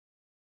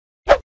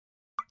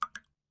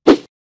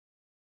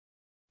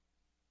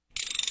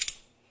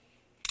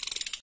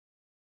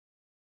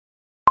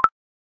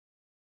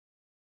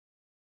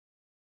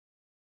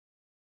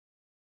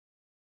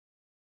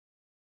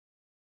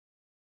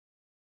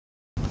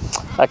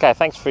Okay,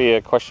 thanks for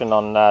your question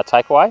on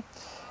takeaway.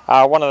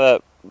 One of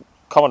the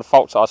common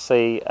faults I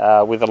see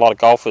with a lot of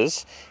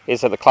golfers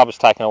is that the club is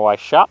taken away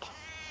shut.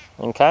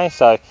 Okay,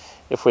 so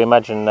if we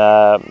imagine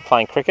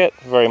playing cricket,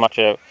 very much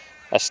a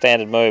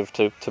standard move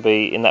to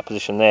be in that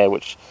position there,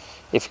 which,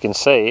 if you can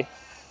see,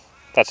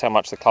 that's how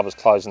much the club is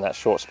closed in that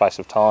short space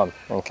of time.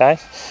 Okay,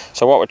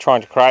 so what we're trying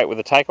to create with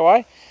the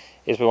takeaway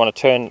is we want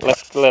to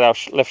let our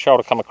left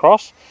shoulder come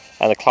across,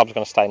 and the club's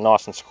going to stay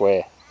nice and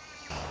square.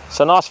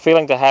 So a nice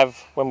feeling to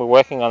have when we're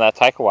working on that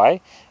takeaway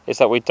is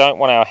that we don't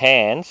want our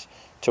hands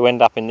to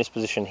end up in this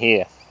position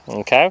here.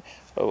 Okay,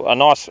 a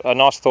nice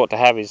thought to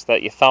have is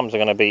that your thumbs are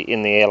going to be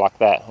in the air like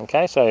that.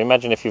 Okay, so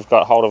imagine if you've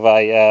got hold of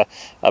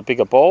a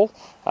bigger ball,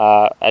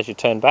 as you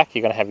turn back,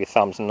 you're going to have your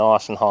thumbs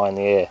nice and high in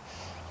the air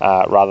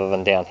rather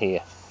than down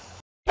here.